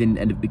 and it was in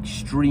an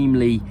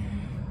extremely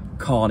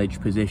carnage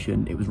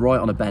position. It was right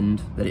on a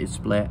bend that it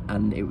split,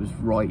 and it was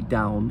right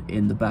down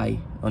in the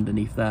bay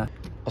underneath there.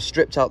 I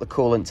stripped out the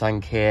coolant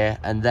tank here,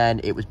 and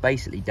then it was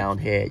basically down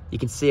here. You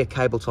can see a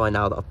cable tie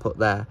now that I've put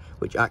there,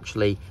 which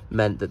actually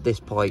meant that this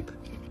pipe,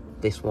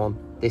 this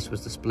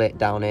was the split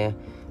down here,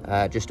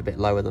 just a bit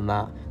lower than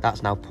that.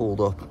 That's now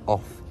pulled up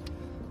off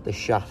the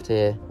shaft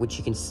here, which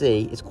you can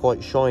see is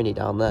quite shiny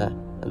down there,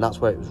 and that's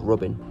where it was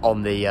rubbing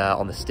on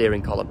the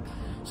steering column.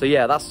 So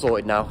yeah, that's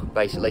sorted now,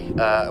 basically,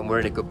 and we're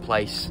in a good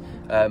place.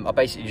 I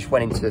basically just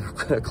went into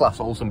Class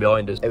Olsen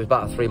behind us. It was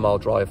about a 3-mile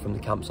drive from the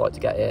campsite to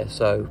get here,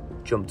 so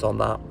jumped on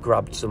that,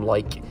 grabbed some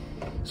like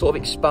sort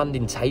of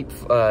expanding tape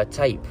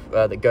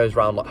that goes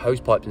around like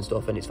hose pipes and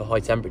stuff, and it's for high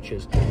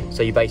temperatures.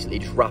 So you basically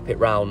just wrap it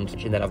round,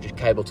 and then I've just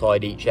cable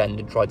tied each end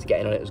and tried to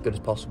get in on it as good as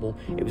possible.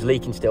 It was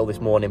leaking still this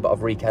morning, but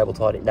I've re-cable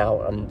tied it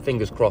now, and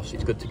fingers crossed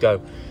it's good to go.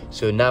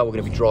 So now we're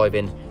going to be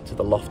driving to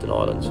the Lofton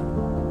Islands.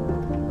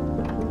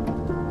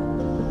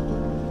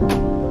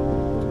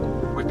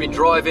 We've been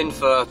driving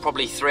for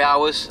probably 3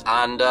 hours,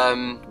 and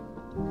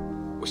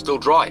we're still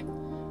dry.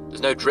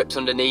 There's no drips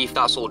underneath,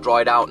 that's all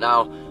dried out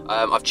now.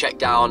 I've checked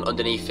down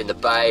underneath in the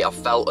bay, I've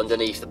felt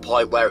underneath the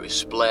pipe where it was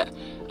split,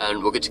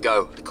 and we're good to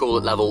go. The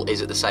coolant level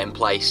is at the same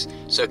place.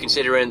 So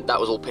considering that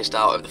was all pissed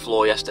out over the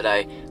floor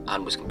yesterday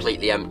and was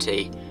completely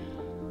empty,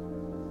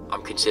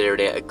 I'm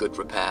considering it a good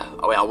repair.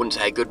 I mean, I wouldn't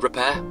say a good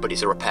repair, but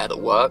it's a repair that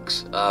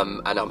works,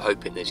 and I'm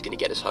hoping that it's going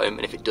to get us home,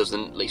 and if it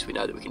doesn't, at least we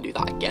know that we can do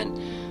that again.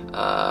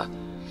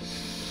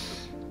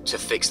 To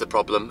fix the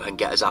problem and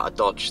get us out of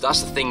Dodge.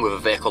 That's the thing with a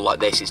vehicle like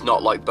this. It's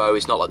not like Bo,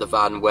 it's not like the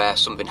van where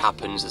something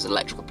happens, there's an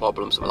electrical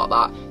problem, something like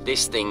that.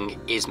 This thing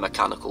is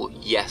mechanical.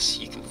 Yes,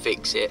 you can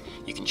fix it,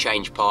 you can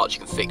change parts, you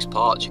can fix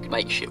parts, you can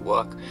make shit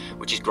work,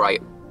 which is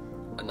great,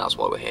 and that's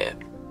why we're here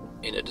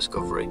in a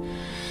discovery.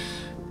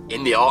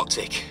 In the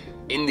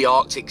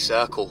Arctic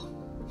Circle.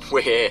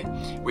 We're here,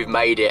 we've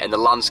made it, and the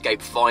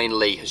landscape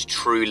finally has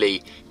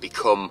truly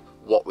become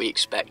what we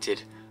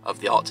expected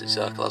of the Arctic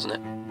Circle, hasn't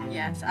it?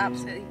 Yeah, it's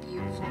absolutely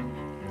beautiful.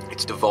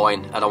 It's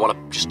divine, and I want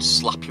to just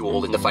slap you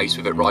all in the face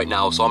with it right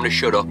now, so I'm going to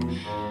shut up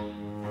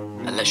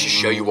and let's just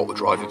show you what we're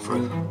driving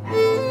through.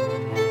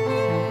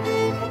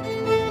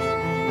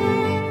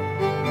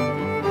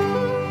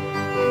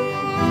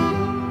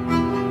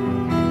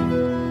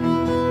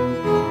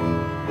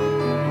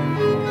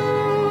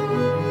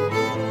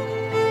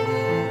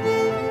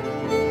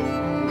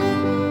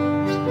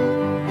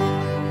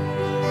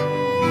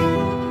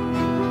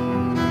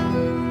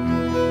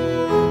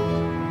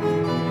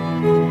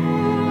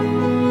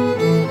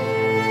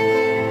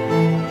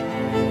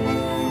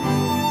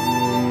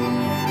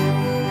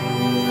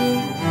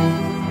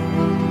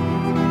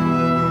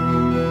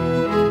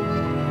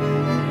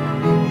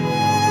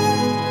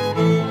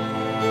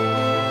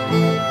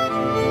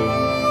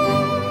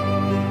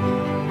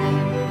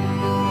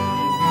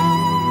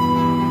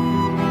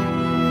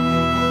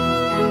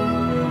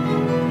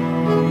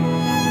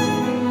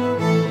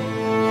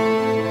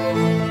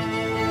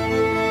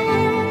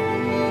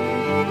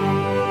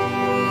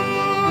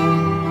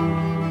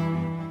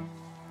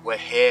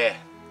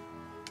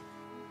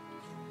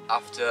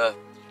 after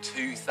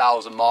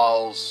 2,000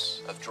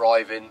 miles of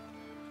driving,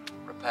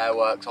 repair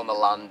works on the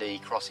Landy,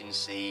 crossing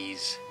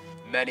seas,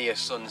 many a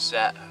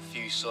sunset, a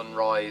few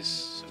sunrise,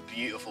 some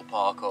beautiful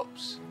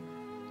park-ups.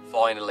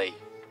 Finally,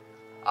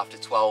 after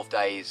 12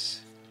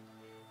 days,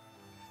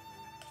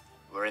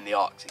 we're in the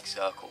Arctic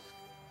Circle.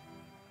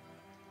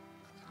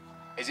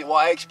 Is it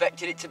what I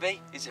expected it to be?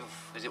 Is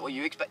it what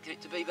you expected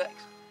it to be, Bex?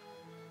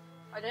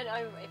 I don't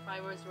know if I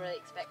was really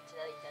expecting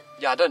anything.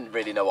 Yeah, I don't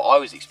really know what I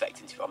was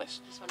expecting, to be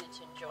honest. Just wanted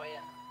to enjoy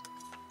it.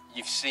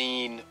 You've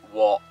seen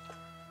what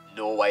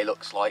Norway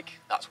looks like.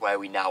 That's where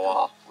we now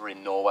are. We're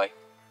in Norway.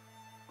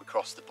 We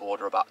crossed the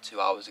border about 2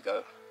 hours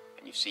ago,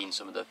 and you've seen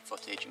some of the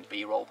footage and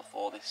B-roll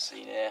before this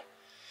scene here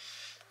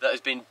that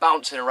has been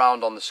bouncing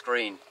around on the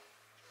screen.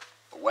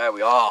 But where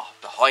we are,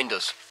 behind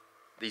us,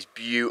 these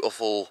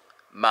beautiful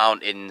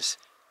mountains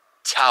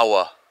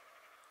tower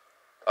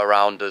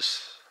around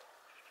us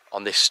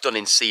on this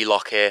stunning sea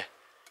loch here.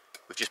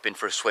 We've just been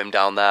for a swim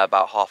down there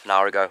about half an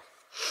hour ago,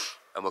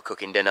 and we're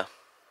cooking dinner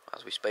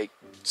as we speak.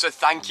 So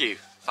thank you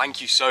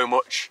so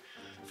much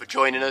for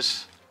joining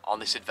us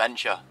on this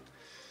adventure.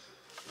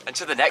 And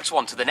to the next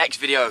one, to the next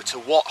video, to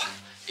what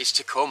is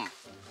to come.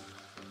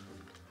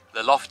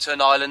 The Lofoten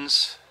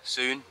Islands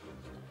soon.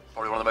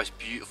 Probably one of the most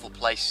beautiful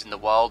places in the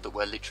world that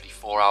we're literally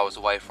 4 hours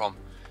away from.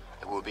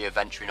 And we'll be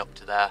adventuring up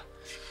to there.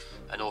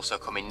 And also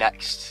coming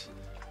next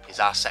is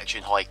our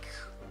section hike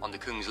on the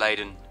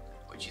Kungsleden,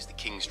 which is the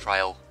King's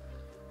Trail,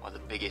 one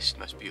of the biggest,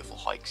 most beautiful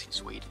hikes in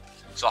Sweden.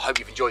 So I hope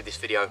you've enjoyed this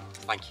video.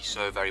 Thank you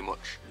so very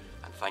much,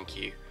 and thank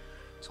you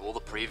to all the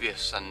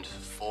previous and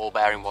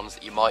forbearing ones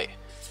that you might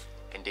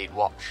indeed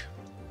watch.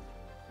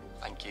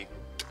 Thank you,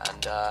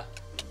 and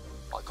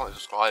like, comment,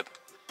 subscribe,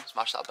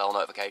 smash that bell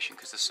notification,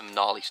 because there's some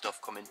gnarly stuff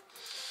coming.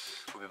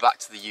 We'll be back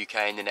to the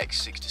UK in the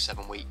next 6 to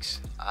 7 weeks,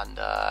 and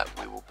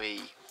we will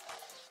be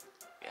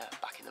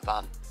back in the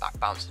van, back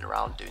bouncing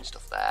around doing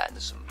stuff there, and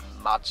there's some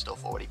mad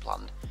stuff already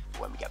planned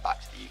for when we get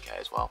back to the UK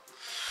as well.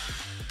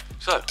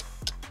 So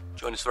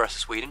join us for the rest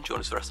of Sweden, join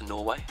us for the rest of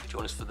Norway,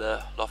 join us for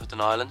the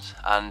Lofoten Islands,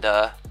 and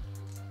I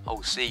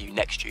will see you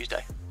next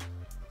Tuesday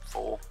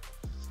for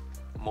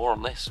more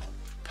on this.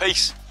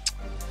 Peace.